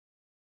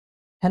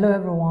Hello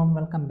everyone,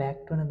 welcome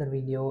back to another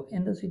video.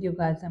 In this video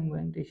guys, I'm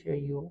going to show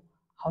you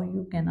how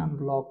you can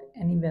unblock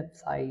any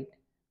website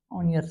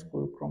on your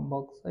school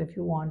Chromebook. So if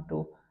you want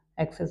to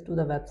access to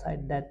the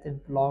website that is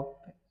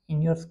blocked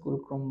in your school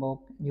Chromebook,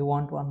 you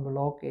want to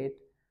unblock it,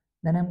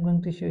 then I'm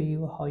going to show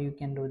you how you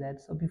can do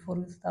that. So before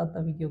we start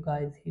the video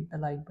guys, hit the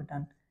like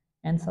button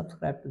and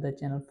subscribe to the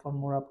channel for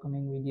more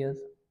upcoming videos.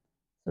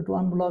 So to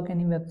unblock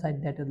any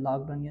website that is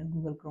logged on your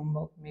Google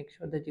Chromebook, make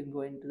sure that you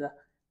go into the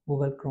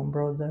Google Chrome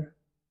browser,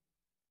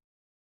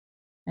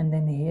 and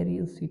then here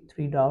you see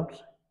three dots.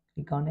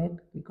 Click on it,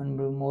 click on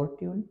more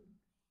tool,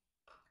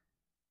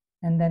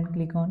 and then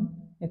click on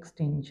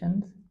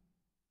extensions,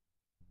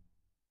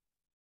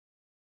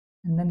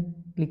 and then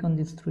click on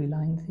these three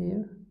lines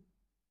here.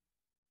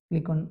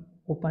 Click on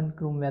open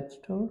Chrome web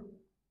store.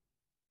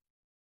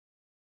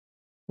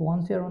 So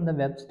once you're on the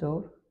web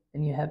store,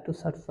 then you have to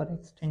search for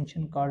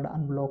extension called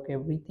unblock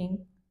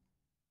everything,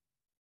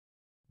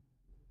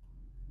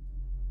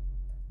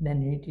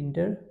 then hit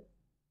enter.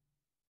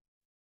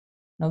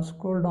 Now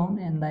scroll down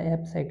in the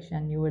app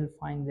section, you will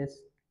find this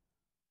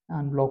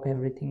unblock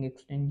everything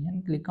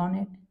extension. Click on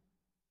it,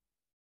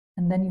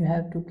 and then you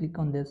have to click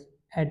on this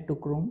add to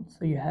Chrome.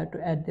 So you have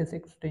to add this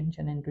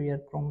extension into your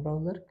Chrome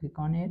browser. Click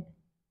on it,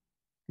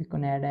 click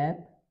on add app.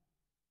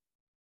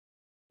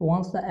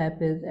 Once the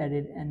app is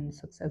added and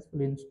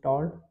successfully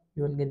installed,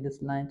 you will get this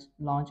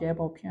launch app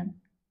option.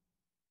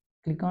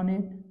 Click on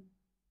it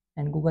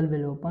and Google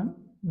will open.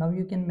 Now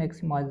you can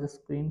maximize the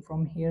screen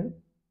from here,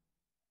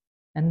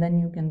 and then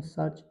you can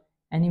search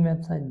any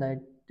website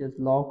that is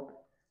locked,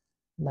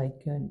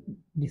 like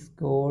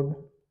Discord,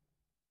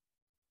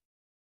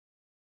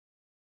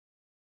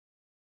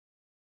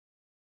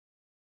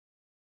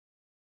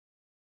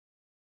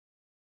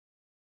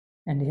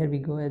 and here we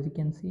go. As you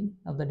can see,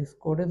 now the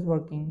Discord is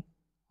working.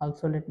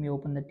 Also, let me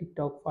open the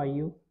TikTok for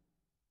you.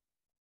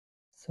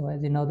 So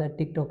as you know that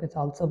TikTok is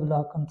also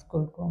blocked on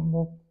school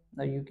Chromebook.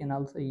 Now you can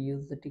also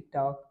use the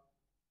TikTok.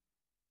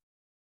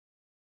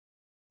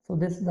 So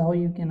this is how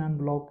you can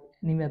unblock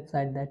any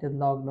website that is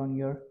logged on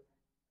your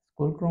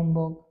school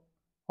Chromebook.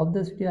 Hope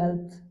this video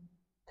helps.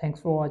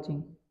 Thanks for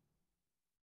watching.